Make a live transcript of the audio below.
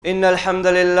إن الحمد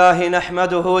لله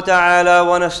نحمده تعالى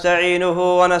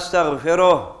ونستعينه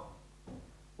ونستغفره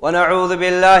ونعوذ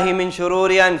بالله من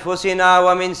شرور أنفسنا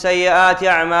ومن سيئات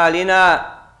أعمالنا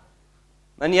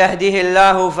من يهده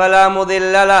الله فلا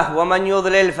مضل له ومن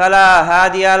يضلل فلا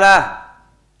هادي له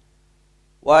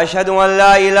وأشهد أن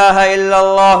لا إله إلا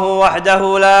الله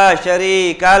وحده لا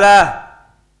شريك له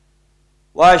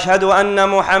وأشهد أن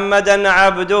محمدًا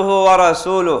عبده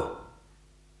ورسوله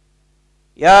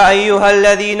يا أيها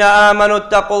الذين آمنوا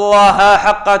اتقوا الله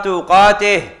حق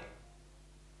تقاته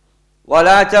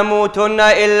ولا تموتن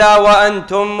إلا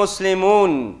وأنتم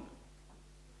مسلمون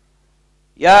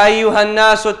يا أيها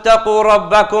الناس اتقوا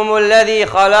ربكم الذي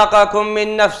خلقكم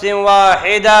من نفس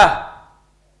واحدة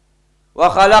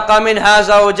وخلق منها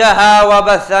زوجها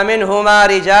وبث منهما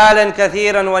رجالا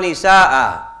كثيرا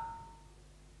ونساء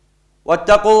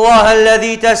واتقوا الله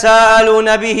الذي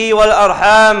تساءلون به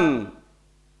والأرحام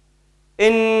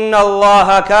إن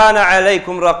الله كان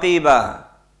عليكم رقيبا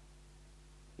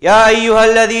يا أيها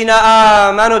الذين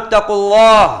آمنوا اتقوا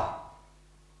الله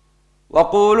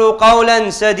وقولوا قولا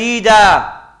سديدا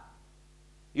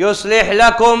يصلح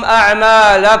لكم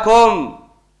أعمالكم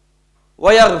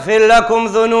ويغفر لكم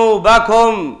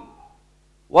ذنوبكم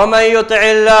ومن يطع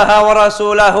الله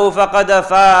ورسوله فقد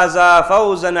فاز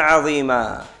فوزا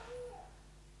عظيما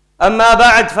أما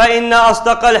بعد فإن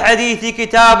أصدق الحديث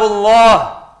كتاب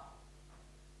الله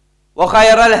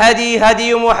وخير الهدي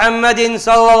هدي محمد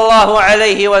صلى الله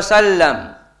عليه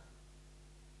وسلم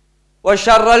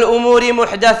وشر الأمور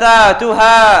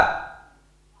محدثاتها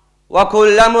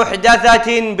وكل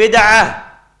محدثة بدعة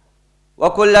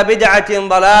وكل بدعة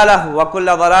ضلالة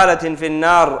وكل ضلالة في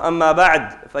النار أما بعد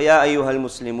فيا أيها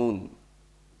المسلمون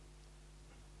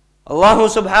Allah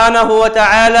subhanahu wa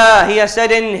ta'ala, He has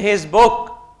said in His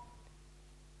book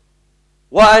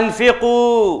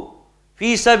وَأَنْفِقُوا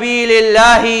في سبيل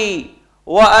الله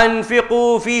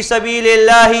وأنفقوا في سبيل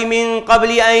الله من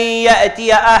قبل أن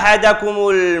يأتي أحدكم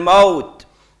الموت,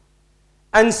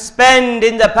 and spend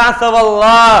in the path of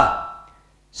Allah,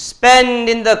 spend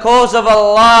in the cause of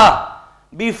Allah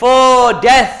before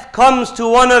death comes to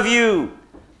one of you,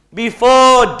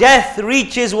 before death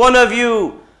reaches one of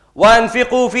you.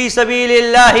 وأنفقوا في سبيل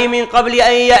الله من قبل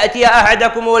أن يأتي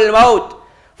أحدكم الموت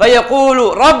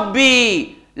فيقول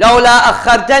ربي لولا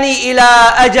أخرتني إلى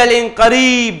أجل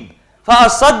قريب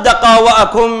فأصدق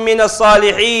وأكن من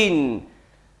الصالحين.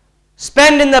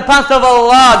 Spend in the path of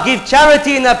Allah, give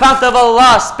charity in the path of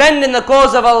Allah, spend in the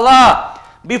cause of Allah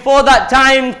before that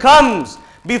time comes,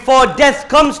 before death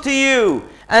comes to you,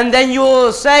 and then you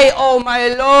will say, oh my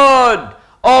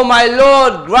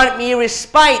Lord, grant me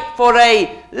respite for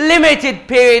a limited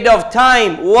period of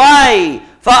time. Why?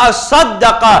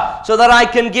 فَأَصَّدَّقَ, so that I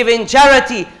can give in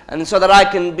charity and so that I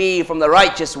can be from the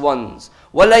righteous ones.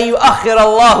 وَلَنْ يُؤَخِّرَ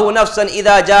اللَّهُ نَفْسًا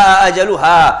إِذَا جَاءَ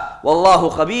أَجَلُهَا وَاللَّهُ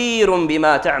خَبِيرٌ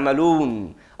بِمَا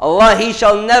تَعْمَلُونَ. Allah, He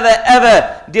shall never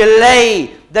ever delay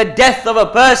the death of a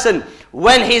person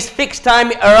when his fixed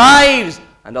time arrives,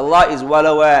 and Allah is well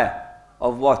aware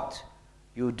of what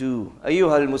you do.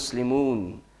 أيها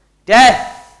المسلمون,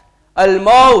 death,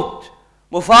 al-maut,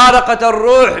 مفارقة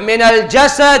الروح من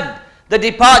الجسد, the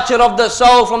departure of the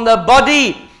soul from the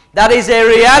body, that is a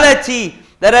reality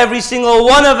that every single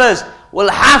one of us will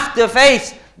have to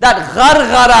face. That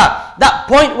gharghara, that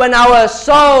point when our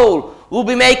soul will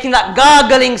be making that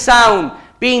gargling sound,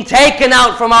 being taken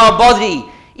out from our body,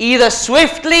 either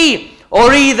swiftly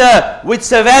or either with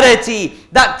severity.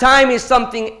 That time is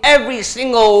something every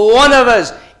single one of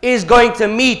us is going to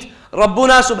meet.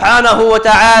 Rabbuna subhanahu wa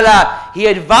ta'ala, He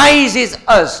advises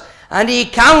us and He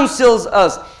counsels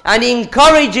us and He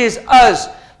encourages us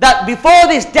that before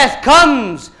this death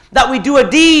comes, that we do a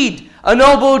deed, a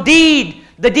noble deed,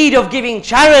 the deed of giving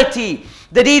charity,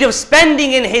 the deed of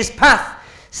spending in His path,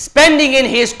 spending in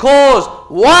His cause.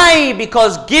 Why?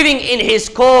 Because giving in His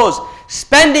cause,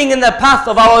 spending in the path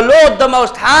of our Lord the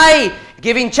Most High,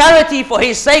 giving charity for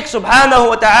His sake subhanahu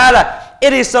wa ta'ala,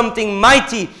 it is something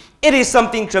mighty, it is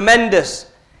something tremendous.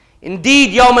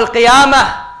 Indeed, Yawm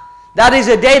al-Qiyamah, that is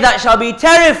a day that shall be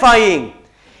terrifying.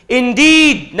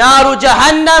 Indeed, Naru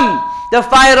Jahannam, the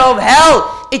fire of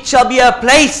hell, it shall be a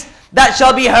place that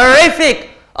shall be horrific.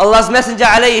 Allah's Messenger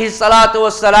alayhi salatu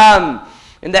wassalam,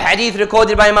 in the hadith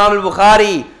recorded by Imam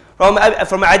al-Bukhari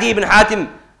from Adi ibn Hatim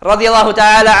radiyallahu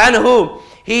ta'ala anhu,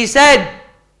 he said,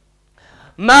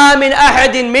 ما من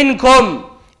أحد منكم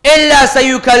إلا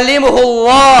سيكلمه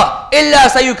الله إلا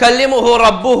سيكلمه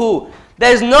ربه.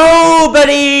 There's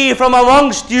nobody from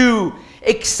amongst you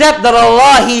except that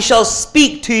Allah, He shall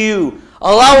speak to you.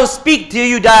 Allah will speak to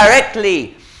you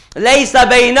directly. ليس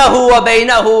بينه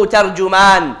وبينه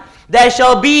ترجمان. There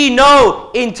shall be no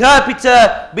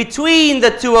interpreter between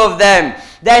the two of them.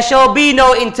 There shall be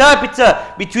no interpreter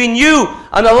between you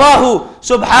and Allah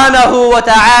subhanahu wa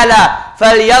ta'ala.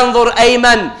 فَلْيَنْظُرْ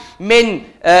أَيْمَنْ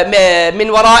من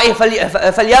ورائه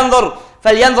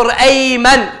فلينظر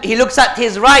أيمن. He looks at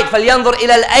his right. فلينظر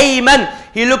إلى الأيمن.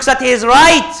 He looks at his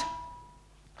right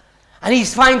and he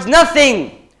finds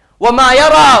nothing. وما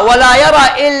يرى ولا يرى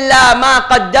إلا ما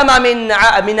قدم من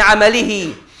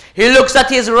عمله. He looks at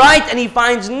his right and he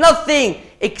finds nothing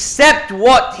except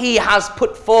what he has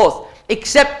put forth,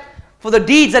 except for the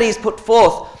deeds that he's put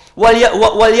forth.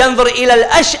 وَلْيَنْظُرْ إِلَى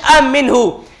الْأَشْأَمْ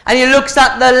مِنْهُ. And he looks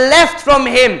at the left from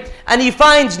him and he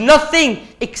finds nothing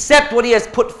except what he has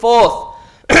put forth.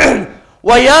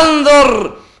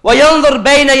 وَيَنْظُرْ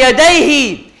بَيْنَ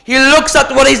يَدَيْهِ. He looks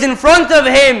at what is in front of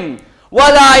him.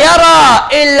 وَلَا يَرَى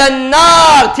إِلَّا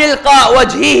النَّارِ تِلْقَى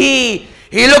وَجْهِهِ.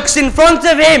 He looks in front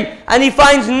of him and he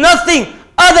finds nothing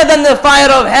other than the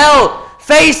fire of hell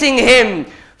facing him.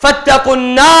 فَاتَّقُوا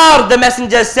النَّارِ. The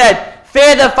messenger said,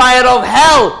 fear the fire of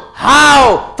hell.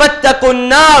 How? فَاتَّقُوا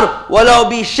النَّارِ وَلَوْ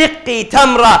بِشِقِّ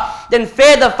تَمْرَةٍ. Then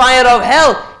fear the fire of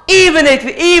hell, even if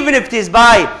it is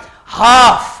by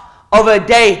half of a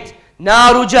date.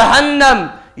 نَارُ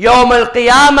جَهَنَّمْ يَوْمَ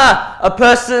الْقِيَامَةِ. A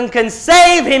person can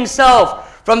save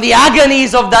himself from the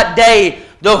agonies of that day,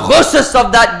 the ghusas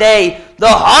of that day, the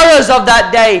horrors of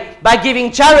that day, by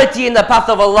giving charity in the path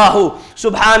of Allah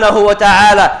subhanahu wa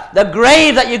ta'ala. The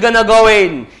grave that you're going to go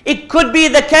in, it could be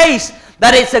the case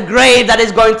that it's a grave that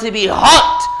is going to be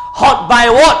hot. Hot by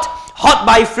what? Hot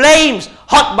by flames,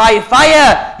 hot by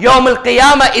fire. Yawm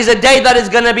al-Qiyamah is a day that is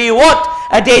going to be what?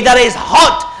 A day that is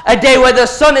hot. A day where the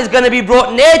sun is going to be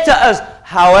brought near to us.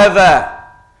 However,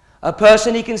 a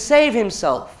person, he can save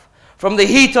himself from the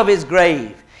heat of his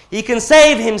grave. He can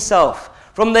save himself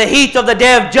from the heat of the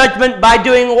day of judgment by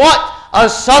doing what?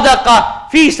 As-sadaqah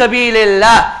fi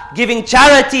sabilillah, giving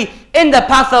charity in the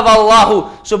path of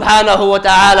Allah subhanahu wa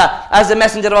ta'ala. As the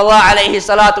Messenger of Allah alayhi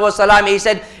salatu wasalam, he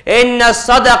said, Inna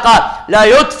as-sadaqa la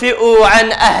yutfi'u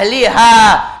an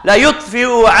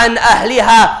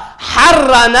ahliha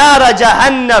harra nara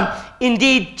jahannam.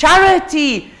 Indeed,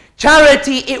 charity,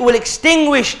 it will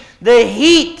extinguish the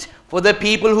heat for the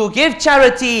people who give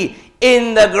charity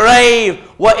in the grave.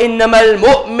 وَإِنَّمَا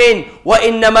الْمُؤْمِنِ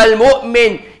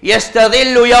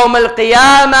يَسْتَظِلُّ يَوْمَ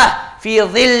الْقِيَامَةِ فِي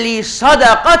ظِلِّ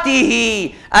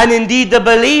صَدَقَتِهِ. And indeed the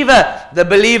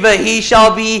believer, he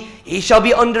shall be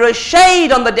under a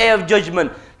shade on the day of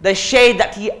judgment. The shade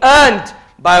that he earned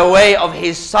by way of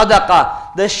his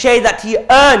sadaqah. The shade that he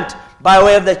earned by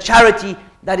way of the charity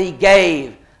that he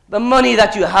gave. The money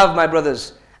that you have, my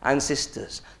brothers and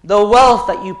sisters. The wealth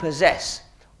that you possess.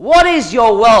 What is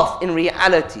your wealth in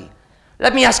reality?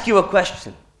 Let me ask you a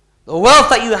question. The wealth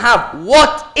that you have,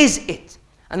 what is it?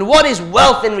 And what is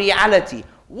wealth in reality?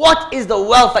 What is the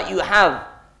wealth that you have?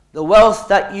 The wealth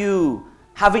that you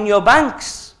have in your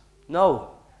banks?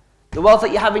 No. The wealth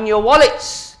that you have in your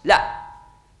wallets? La.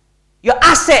 Your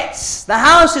assets, the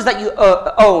houses that you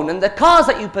own and the cars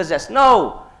that you possess?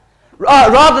 No.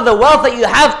 Rather, the wealth that you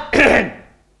have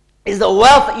is the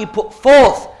wealth that you put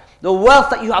forth, the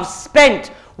wealth that you have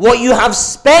spent. What you have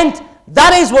spent,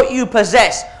 that is what you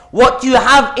possess. What you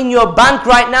have in your bank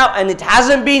right now and it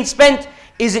hasn't been spent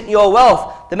isn't your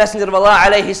wealth. The Messenger of Allah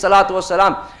alayhi salatu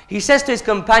wasalam, he says to his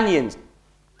companions,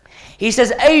 he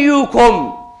says,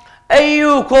 Ayyukum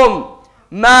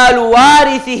malu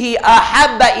warithihi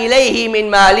ahabba ilayhi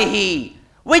min malihi.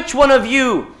 Which one of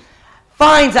you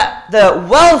finds that the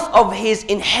wealth of his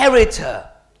inheritor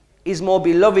is more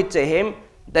beloved to him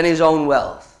than his own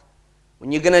wealth?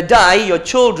 When you're going to die, your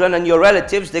children and your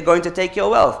relatives, they're going to take your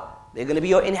wealth. They're going to be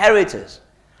your inheritors.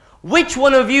 Which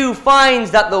one of you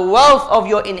finds that the wealth of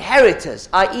your inheritors,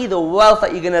 i.e. the wealth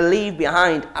that you're going to leave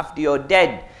behind after you're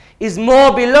dead, is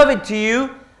more beloved to you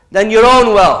than your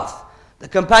own wealth? The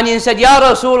companion said, Ya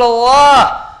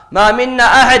Rasulullah, ma minna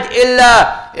ahad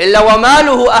illa wa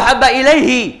maluhu ahabba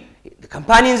ilayhi. The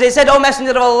companions, they said, O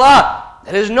Messenger of Allah,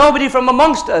 there is nobody from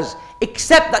amongst us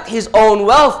except that his own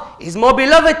wealth is more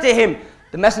beloved to him.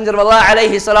 The Messenger of Allah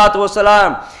alayhi salatu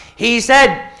wasalam, he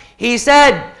said,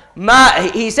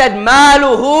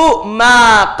 Maluhu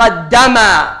ma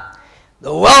qaddama.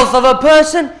 The wealth of a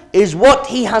person is what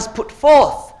he has put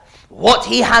forth, what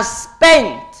he has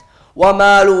spent. Wa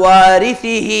malu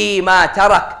warithihi ma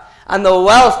tarak. And the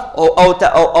wealth, or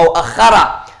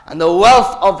akhara, and the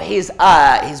wealth of his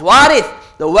warith,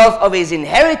 the wealth of his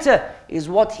inheritor, is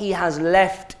what he has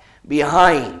left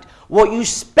behind. What you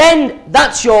spend,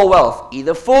 that's your wealth,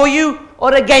 either for you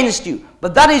or against you.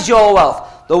 But that is your wealth.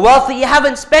 The wealth that you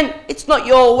haven't spent, it's not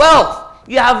your wealth.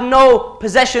 You have no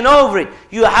possession over it.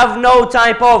 You have no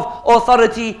type of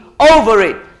authority over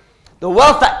it. The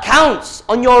wealth that counts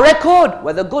on your record,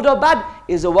 whether good or bad,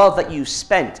 is the wealth that you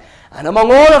spent. And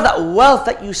among all of that wealth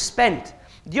that you spent,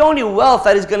 the only wealth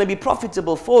that is going to be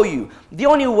profitable for you, the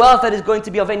only wealth that is going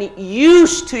to be of any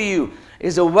use to you,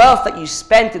 is the wealth that you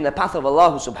spent in the path of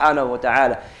Allah subhanahu wa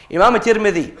ta'ala. Imam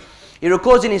Tirmidhi, he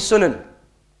records in his Sunan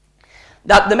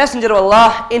that the Messenger of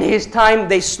Allah, in his time,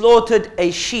 they slaughtered a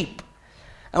sheep.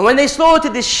 And when they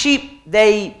slaughtered this sheep,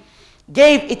 they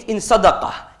gave it in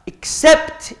sadaqah,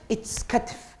 except its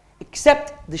katif,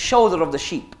 except the shoulder of the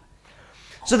sheep.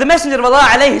 So the Messenger of Allah,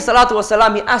 alayhi salatu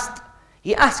wasalam,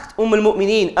 he asked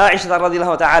al-Mu'mineen, Aisha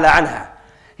radiyallahu ta'ala anha,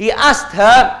 he asked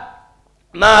her,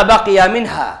 ma baqiya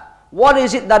minha, what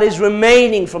is it that is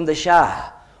remaining from the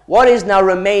shah? What is now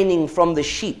remaining from the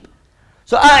sheep?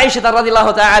 So Aisha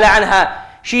radiyallahu ta'ala anha,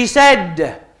 she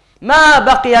said, ma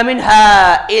baqiya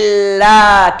minha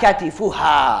illa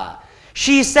katifuha.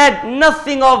 She said,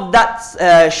 nothing of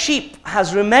that sheep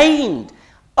has remained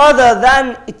other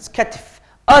than its katif,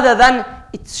 other than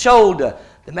its shoulder.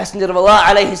 The Messenger of Allah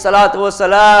alayhi salatu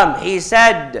wasalam, he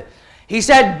said,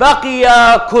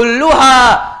 baqiya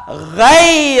kulluha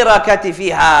ghayra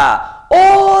katifiha.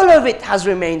 All of it has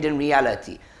remained in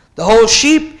reality. The whole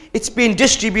sheep, it's been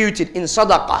distributed in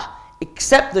sadaqah,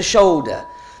 except the shoulder.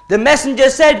 The Messenger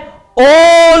said,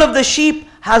 all of the sheep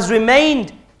has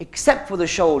remained except for the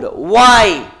shoulder.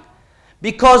 Why?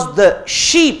 Because the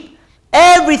sheep,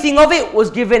 everything of it was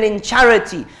given in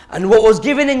charity. And what was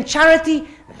given in charity,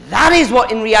 that is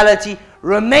what in reality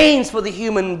remains for the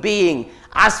human being.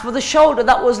 As for the shoulder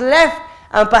that was left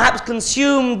and perhaps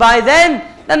consumed by them,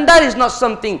 then that is not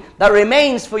something that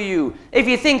remains for you. If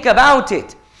you think about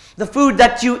it, the food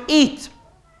that you eat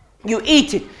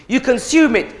it, you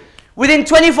consume it. Within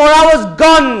 24 hours,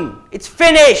 gone. It's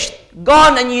finished,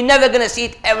 gone, and you're never going to see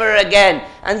it ever again.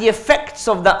 And the effects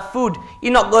of that food,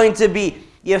 the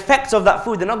effects of that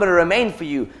food, they're not going to remain for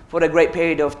you for a great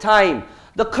period of time.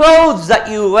 The clothes that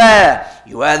you wear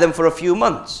them for a few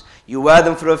months. You wear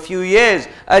them for a few years,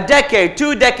 a decade,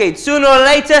 2 decades. Sooner or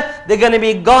later, they're going to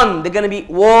be gone. They're going to be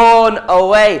worn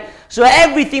away. So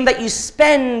everything that you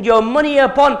spend your money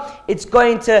upon, it's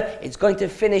going to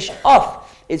finish off.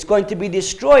 It's going to be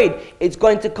destroyed. It's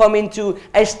going to come into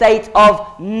a state of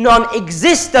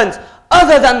non-existence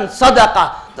other than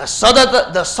sadaqah. The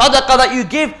sadaqah that you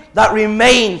give, that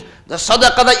remains. The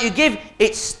sadaqah that you give,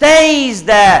 it stays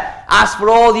there. As for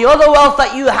all the other wealth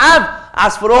that you have,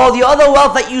 as for all the other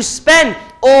wealth that you spend,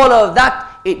 all of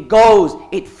that, it goes,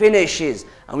 it finishes.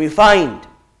 And we find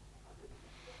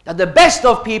that the best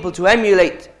of people to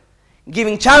emulate,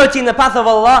 giving charity in the path of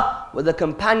Allah, were the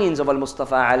companions of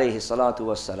Al-Mustafa alayhi salatu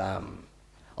wassalam.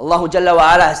 Allah Jalla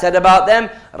wa Ala said about them,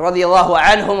 radiyallahu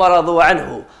anhum wa radu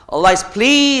anhu. Allah is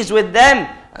pleased with them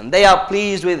and they are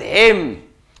pleased with Him.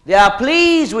 They are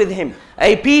pleased with Him.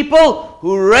 A people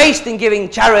who raced in giving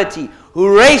charity,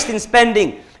 who raced in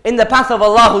spending in the path of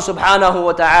Allah subhanahu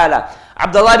wa ta'ala.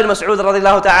 Abdullah ibn Mas'ud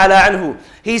radiyallahu ta'ala anhu,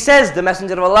 he says, the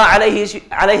Messenger of Allah alayhi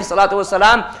salatu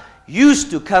wasalam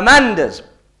used to command us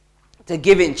to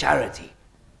give in charity.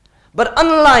 But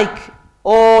unlike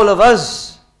all of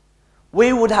us,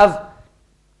 we would have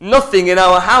nothing in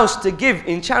our house to give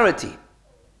in charity.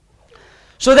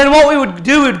 So then what we would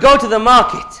do, we would go to the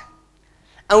market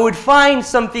and we would find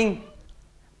something,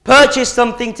 purchase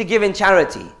something to give in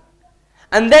charity.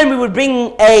 And then we would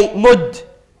bring a mud,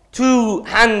 2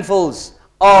 handfuls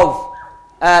of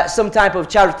some type of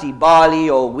charity, barley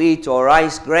or wheat or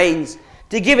rice, grains,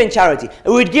 to give in charity.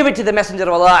 And we would give it to the Messenger of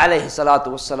Allah alayhi salatu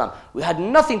wasalam. We had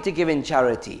nothing to give in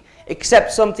charity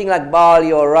except something like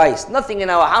barley or rice. Nothing in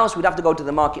our house, we'd have to go to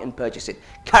the market and purchase it,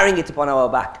 carrying it upon our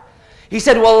back. He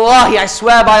said, Wallahi, I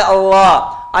swear by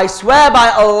Allah,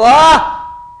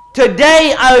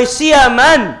 today I see a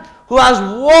man who has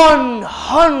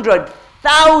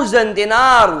 100,000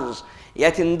 dinars.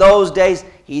 Yet in those days,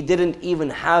 he didn't even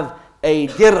have a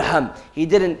dirham.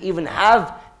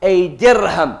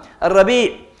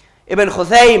 Al-Rabi' ibn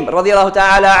Khuthaym radiyallahu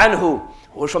ta'ala anhu,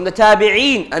 who was from the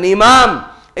Tabi'een, an Imam,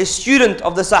 a student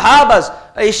of the Sahabas,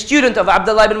 a student of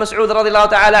Abdullah ibn Mas'ud radiyallahu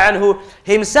ta'ala anhu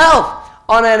himself,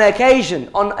 on an occasion,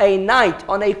 on a night,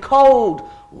 on a cold,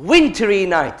 wintry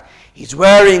night, he's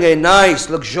wearing a nice,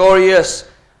 luxurious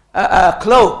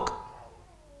cloak.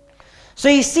 So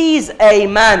he sees a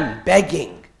man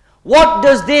begging. What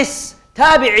does this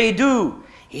Tabi'i do?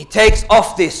 He takes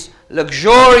off this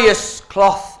luxurious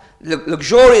cloak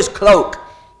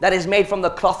that is made from the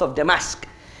cloth of damask.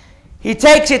 He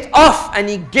takes it off and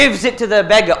he gives it to the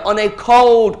beggar on a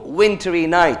cold, wintry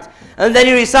night. And then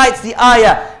he recites the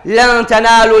ayah, لَن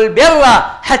تَنَالُوا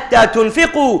الْبِرَّ حَتَّى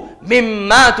تُنْفِقُوا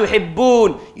مِمَّا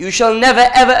تُحِبُّونَ. You shall never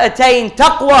ever attain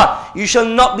taqwa. You shall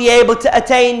not be able to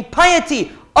attain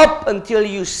piety up until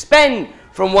you spend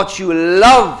from what you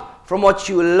love. From what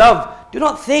you love. Do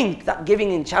not think that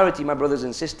giving in charity, my brothers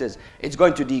and sisters, is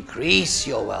going to decrease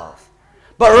your wealth.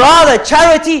 But rather,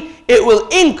 charity, it will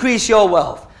increase your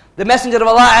wealth. The Messenger of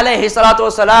Allah alayhi salatu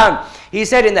wasalam, he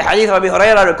said in the hadith of Abu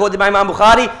Hurairah recorded by Imam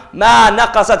Bukhari, مَا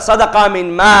نَقَصَتْ صَدَقَةٌ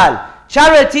مِّن مَال.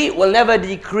 Charity will never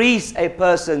decrease a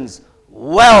person's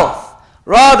wealth.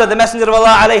 Rather, the Messenger of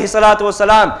Allah alayhi salatu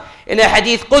wasalam, in a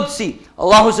hadith Qudsi,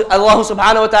 Allah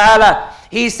subhanahu wa ta'ala,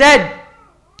 he said,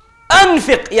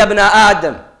 أَنْفِقْ يَا ابْنَ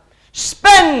آدَمَ.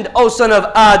 Spend, O son of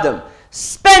Adam.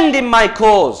 Spend in my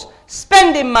cause.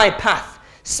 Spend in my path.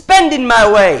 Spend in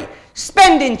my way.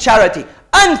 Spend in charity.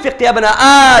 أنفق يا ابن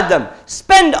آدم.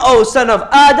 Spend, O son of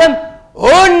Adam.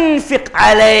 أنفق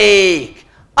عليك.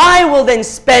 I will then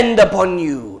spend upon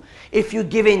you. If you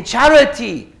give in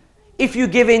charity,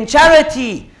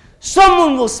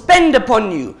 someone will spend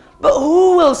upon you. But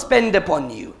who will spend upon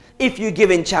you? If you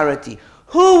give in charity,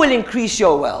 who will increase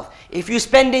your wealth? If you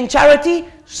spend in charity,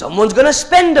 someone's going to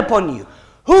spend upon you.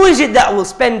 Who is it that will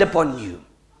spend upon you?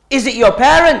 Is it your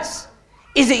parents?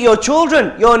 Is it your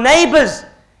children, your neighbors?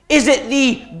 Is it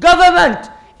the government?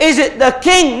 Is it the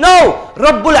king? No.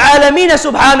 Rabbul Alameen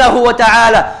subhanahu wa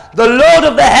ta'ala, the Lord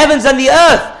of the heavens and the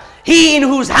earth. He in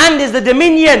whose hand is the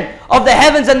dominion of the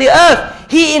heavens and the earth.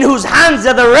 He in whose hands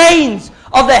are the reins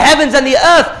of the heavens and the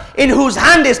earth. In whose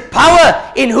hand is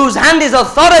power. In whose hand is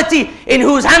authority. In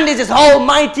whose hand is his whole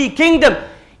mighty kingdom.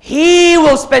 He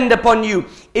will spend upon you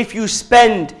if you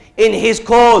spend in his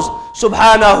cause.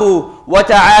 Subhanahu wa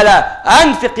ta'ala.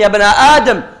 Anfiq ya ibn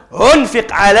Adam. Unfiq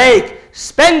alayk.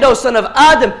 Spend, O son of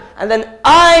Adam, and then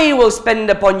I will spend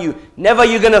upon you. Never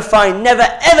you're going to find, never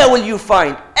ever will you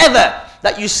find, ever,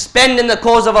 that you spend in the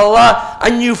cause of Allah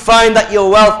and you find that your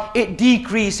wealth, it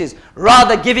decreases.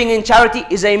 Rather, giving in charity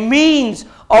is a means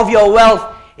of your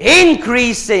wealth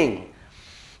increasing.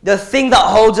 The thing that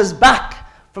holds us back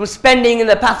from spending in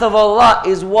the path of Allah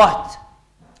is what?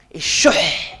 Is shuh,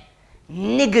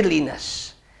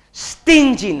 niggardliness,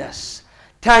 stinginess,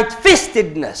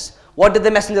 tight-fistedness. What did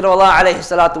the Messenger of Allah alayhi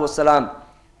salatu wasalam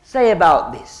say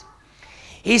about this?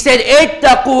 He said,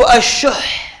 ittaqu ash-shuh.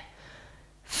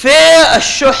 Fear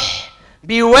ash-shuh.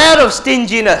 Beware of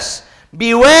stinginess.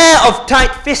 Beware of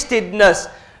tight-fistedness.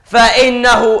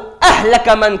 فَإِنَّهُ أَهْلَكَ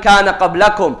مَنْ كَانَ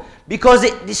قَبْلَكُمْ. Because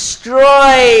it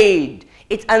destroyed,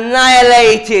 it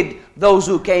annihilated those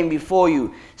who came before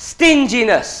you.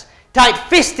 Stinginess,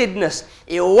 tight-fistedness,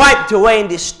 it wiped away and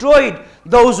destroyed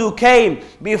those who came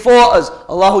before us.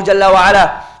 Allahu Jalla wa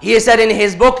Ala, He said in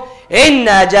His book,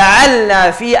 إِنَّا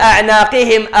جَعَلْنَا فِي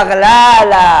أَعْنَاقِهِمْ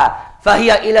أَغْلَالًا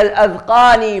فَهِيَ إِلَى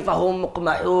الْأَذْقَانِ فَهُمْ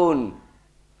مُقْمَحُونَ.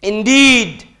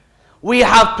 Indeed, we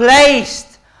have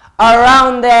placed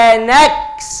around their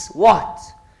necks, what?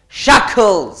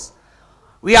 Shackles.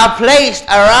 We have placed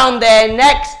around their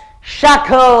necks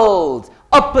shackles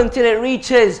up until it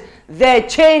reaches their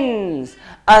chins,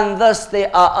 and thus they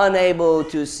are unable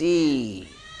to see.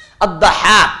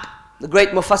 Ad-Dahhak, the great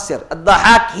Mufassir,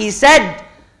 Ad-Dahhak, he said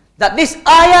that this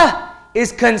ayah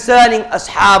is concerning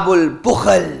Ashabul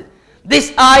Bukhl.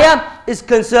 This ayah is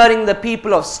concerning the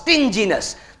people of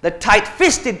stinginess, the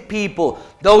tight-fisted people,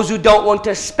 those who don't want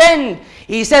to spend.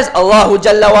 He says, Allahu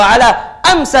Jalla wa Ala,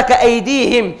 أَمْسَكَ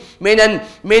أَيْدِيهِمْ مِنَ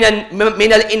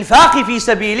الْإِنفَاقِ فِي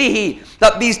سَبِيلِهِ.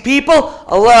 That these people,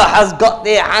 Allah has got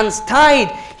their hands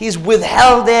tied. He's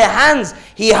withheld their hands.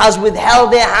 He has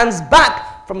withheld their hands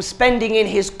back from spending in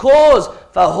His cause.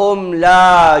 فَهُمْ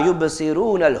لَا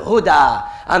يُبْصِرُونَ الْهُدَى.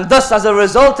 And thus, as a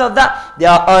result of that, they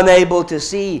are unable to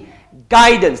see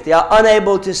guidance. They are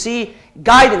unable to see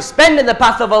guidance. Spend in the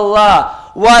path of Allah.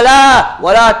 وَلَا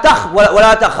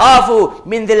تَخَافُوا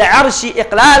مِنْ ذِي الْعَرْشِ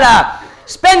إِقْلَالًا.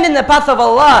 Spend in the path of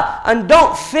Allah and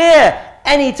don't fear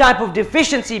any type of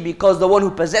deficiency, because the one who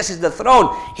possesses the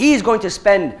throne, He is going to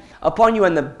spend upon you.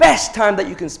 And the best time that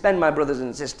you can spend, my brothers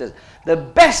and sisters, the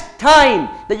best time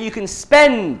that you can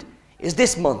spend is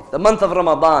this month, the month of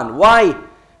Ramadan. Why?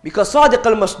 Because Sadiq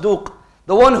al-Masduq,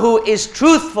 the one who is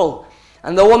truthful,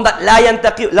 and the one that لا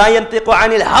ينطق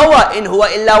عن الهوى إن هو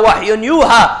إلا وحي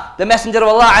يوحى, the Messenger of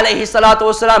Allah alayhi salatu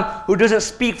wasalam, who doesn't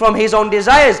speak from his own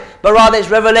desires, but rather it's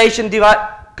revelation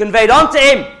conveyed onto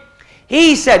him.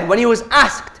 He said, when he was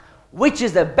asked, which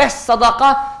is the best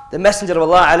sadaqah, the Messenger of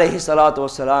Allah alayhi salatu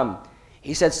wasalam,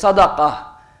 he said, sadaqah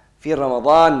في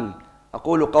رمضان.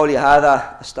 أقول قولي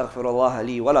هذا أستغفر الله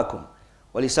لي ولكم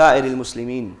ولسائر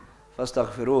المسلمين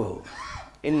فاستغفروه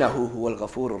إنه هو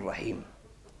الغفور الرحيم.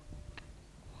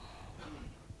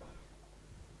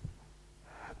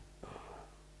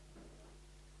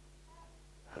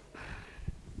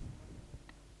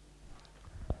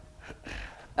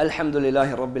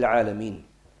 Alhamdulillahi Rabbil Alameen.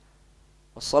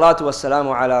 Wassalatu wassalamu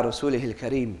ala rasulihil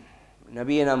kareem.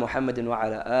 Nabiyyina Muhammadin wa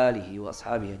ala alihi wa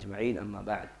ashabihi ajma'een, amma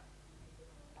ba'd.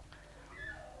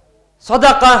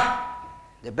 Sadaqah,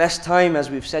 the best time, as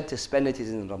we've said, to spend it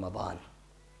is in Ramadan.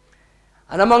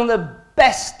 And among the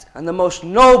best and the most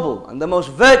noble and the most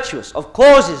virtuous of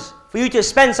causes for you to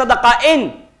spend sadaqah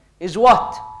in is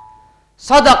what?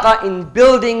 Sadaqah in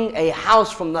building a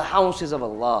house from the houses of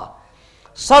Allah.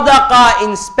 Sadaqah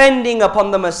in spending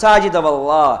upon the masajid of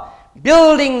Allah.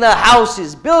 Building the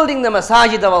houses, building the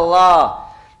masajid of Allah.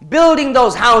 Building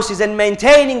those houses and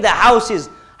maintaining the houses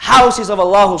of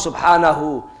Allah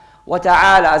subhanahu wa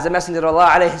ta'ala. As the Messenger of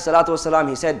Allah alayhi salatu wasalam,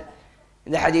 he said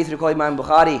in the hadith recorded by Imam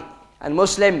Bukhari and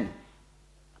Muslim,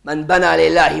 Man bana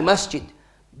lillahi masjid,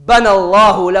 bana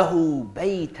Allahu lahu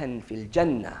baytan fil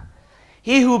jannah.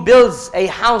 He who builds a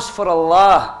house for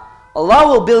Allah, Allah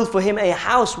will build for him a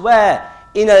house where?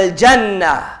 In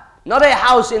al-Jannah. Not a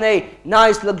house in a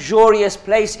nice luxurious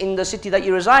place in the city that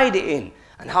you reside in.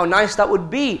 And how nice that would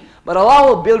be. But Allah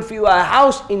will build for you a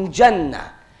house in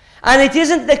Jannah. And it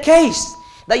isn't the case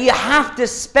that you have to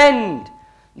spend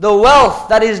the wealth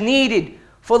that is needed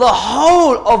for the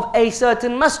whole of a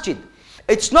certain masjid.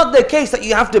 It's not the case that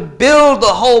you have to build the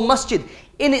whole masjid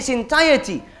in its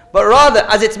entirety. But rather,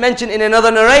 as it's mentioned in another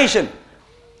narration,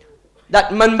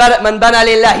 that man bana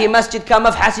lillahi masjid ka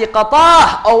mafhasi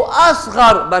qatah aw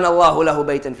asghar bana Allahu lahu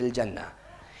baytan fil jannah.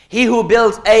 He who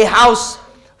builds a house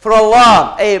for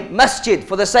Allah, a masjid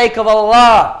for the sake of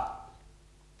Allah,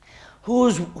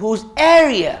 whose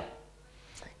area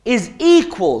is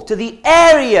equal to the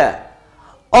area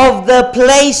of the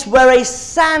place where a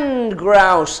sand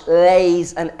grouse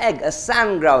lays an egg. A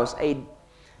sand grouse, a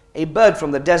bird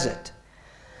from the desert.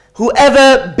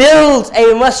 Whoever builds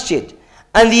a masjid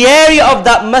and the area of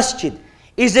that masjid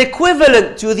is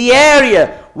equivalent to the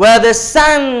area where the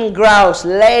sand grouse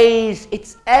lays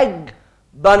its egg,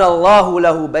 bana Allahu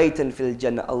lahu baytan fil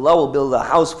jannah. Allah will build a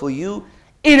house for you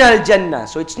in al-Jannah.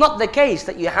 So it's not the case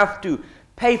that you have to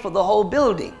pay for the whole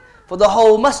building, for the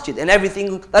whole masjid and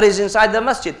everything that is inside the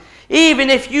masjid. Even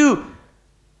if you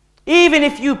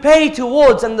pay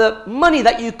towards, and the money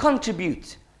that you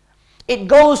contribute, it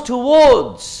goes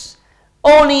towards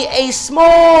only a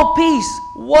small piece,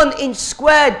 1 inch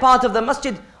squared part of the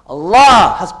masjid,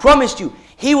 Allah has promised you,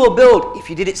 He will build, if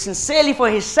you did it sincerely for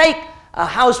His sake, a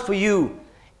house for you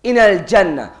in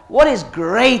al-Jannah. What is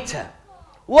greater?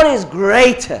 What is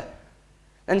greater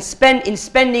than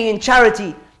spending in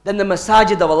charity than the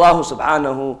masajid of Allah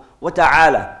subhanahu wa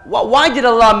ta'ala? Why did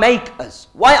Allah make us?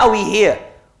 Why are we here?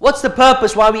 What's the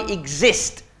purpose why we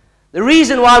exist? The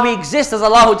reason why we exist, as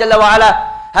Allah Jalla wa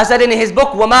Ala has said in His book,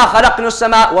 وَمَا خَلَقْنَا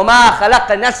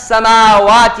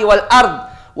السَّمَاوَاتِ وَالْأَرْضِ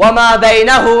وَمَا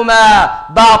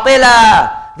بَيْنَهُمَا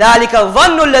بَاطِلًا ذَلِكَ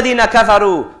الظَّنُّ الَّذِينَ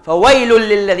كَفَرُوا فَوَيْلٌ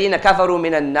لِلَّذِينَ كَفَرُوا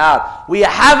مِنَ النَّارِ. We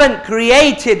haven't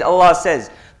created, Allah says,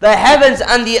 the heavens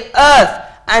and the earth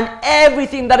and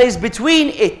everything that is between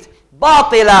it,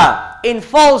 باطلا, in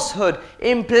falsehood,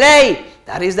 in play.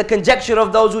 That is the conjecture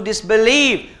of those who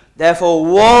disbelieve. Therefore,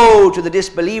 woe to the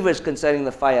disbelievers concerning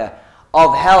the fire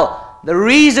of hell. The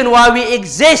reason why we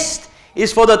exist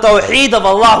is for the tawheed of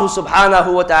Allah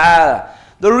subhanahu wa ta'ala.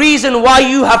 The reason why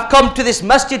you have come to this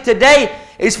masjid today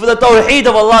is for the tawheed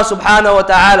of Allah subhanahu wa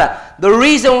ta'ala. The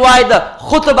reason why the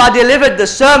khutbah are delivered, the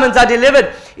sermons are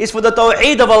delivered, is for the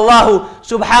tawheed of Allah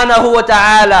subhanahu wa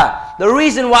ta'ala. The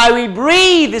reason why we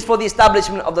breathe is for the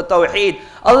establishment of the tawheed.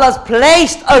 Allah has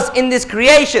placed us in this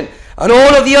creation, and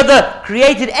all of the other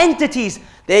created entities,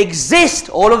 they exist.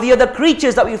 All of the other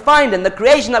creatures that we find and the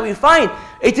creation that we find,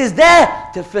 it is there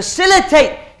to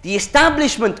facilitate the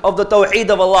establishment of the tawheed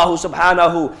of Allah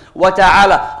subhanahu wa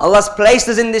ta'ala. Allah has placed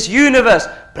us in this universe,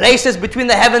 placed us between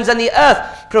the heavens and the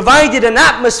earth, provided an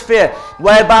atmosphere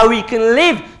whereby we can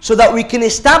live so that we can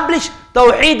establish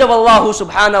tawheed of Allah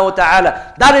subhanahu wa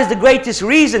ta'ala. That is the greatest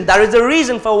reason. That is the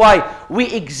reason for why we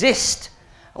exist.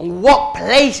 And what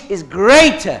place is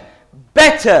greater,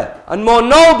 better and more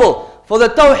noble for the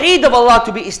tawheed of Allah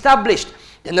to be established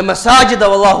than the masajid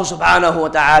of Allah subhanahu wa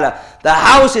ta'ala, the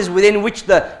houses within which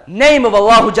the name of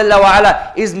Allah Jalla wa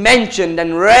Ala is mentioned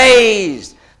and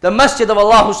raised, the masjid of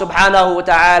Allah subhanahu wa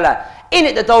ta'ala. In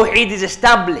it the tawheed is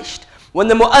established. When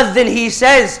the muazzin he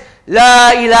says,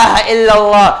 La ilaha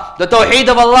illallah, the tawheed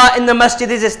of Allah in the masjid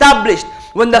is established.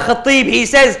 When the khatib he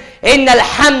says, Inna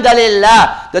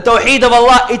alhamdulillah, the tawheed of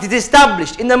Allah, it is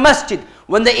established in the masjid.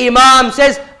 When the imam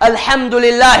says,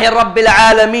 Alhamdulillahi Rabbil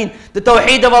Alameen, the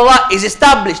tawheed of Allah is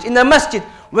established in the masjid.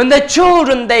 When the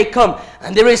children, they come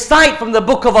and they recite from the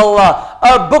book of Allah,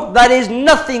 a book that is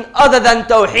nothing other than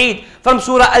Tawheed, from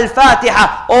Surah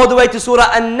Al-Fatiha all the way to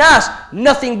Surah An-Nas,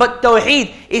 nothing but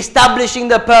Tawheed, establishing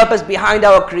the purpose behind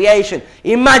our creation.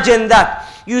 Imagine that.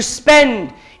 You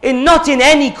spend not in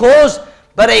any cause,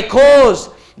 but a cause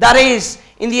that is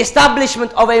in the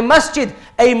establishment of a masjid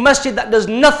that does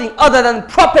nothing other than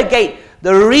propagate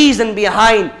the reason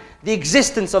behind the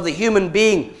existence of the human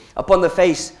being upon the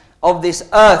face of this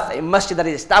earth, a masjid that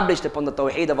is established upon the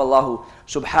Tawheed of Allah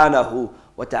subhanahu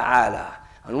wa ta'ala.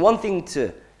 And one thing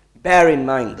to bear in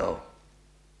mind though,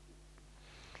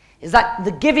 is that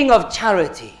the giving of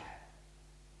charity,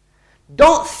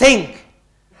 don't think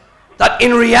that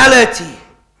in reality,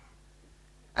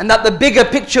 and that the bigger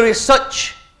picture is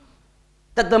such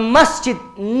that the masjid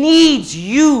needs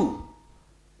you.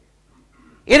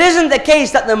 It isn't the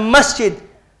case that the masjid,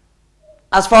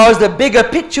 as far as the bigger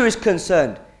picture is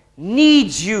concerned,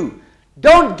 needs you.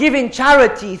 Don't give in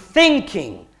charity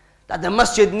thinking that the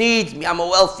masjid needs me. I'm a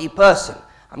wealthy person,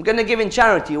 I'm going to give in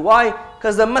charity. Why?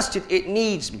 Because the masjid, it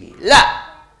needs me. La.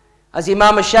 As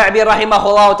Imam al-Sha'bi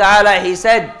rahimahullah ta'ala, he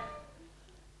said,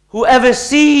 whoever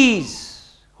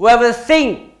sees, whoever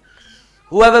thinks,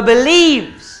 whoever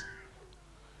believes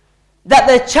that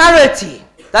the charity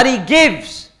that he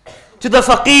gives to the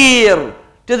faqir,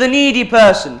 to the needy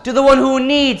person, to the one who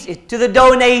needs it, to the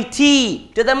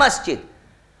donatee, to the masjid,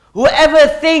 whoever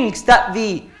thinks that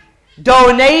the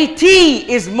donatee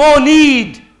is more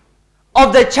need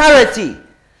of the charity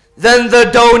than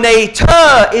the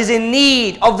donator is in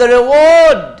need of the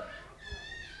reward,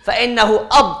 فَإِنَّهُ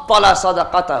أَبْطَلَ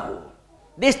صَدَقَتَهُ.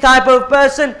 This type of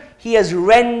person, he has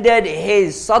rendered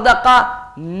his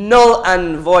sadaqah null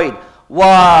and void.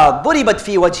 وَضُرِبَتْ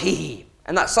فِي وَجْهِهِ.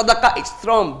 And that sadaqah is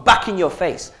thrown back in your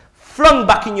face, flung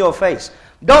back in your face.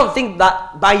 Don't think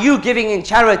that by you giving in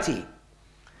charity,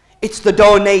 it's the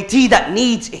donatee that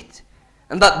needs it,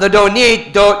 and that the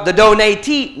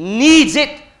donatee needs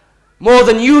it more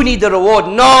than you need the reward.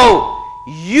 No,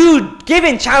 you give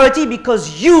in charity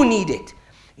because you need it.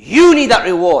 You need that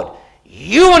reward.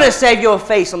 You want to save your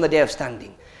face on the day of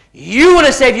standing. You want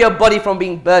to save your body from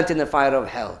being burnt in the fire of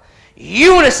hell.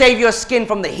 You want to save your skin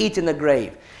from the heat in the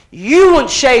grave. You want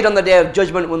shade on the day of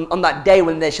judgment, on that day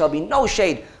when there shall be no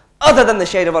shade other than the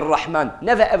shade of Ar-Rahman.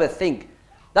 Never ever think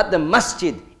that the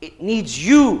masjid, it needs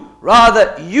you.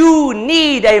 Rather, you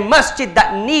need a masjid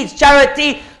that needs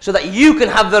charity so that you can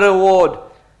have the reward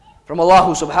from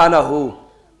Allah subhanahu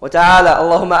wa ta'ala.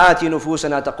 Allahumma ati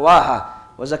nufusana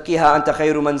taqwaha wa zakkiha anta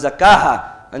khayru man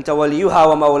zakkaha anta waliyuha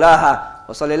wa mawlaha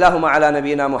wa sallallahu ala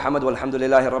nabiyyina Muhammad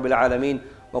walhamdulillahi rabbil alamin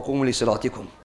wa qumu li salatikum.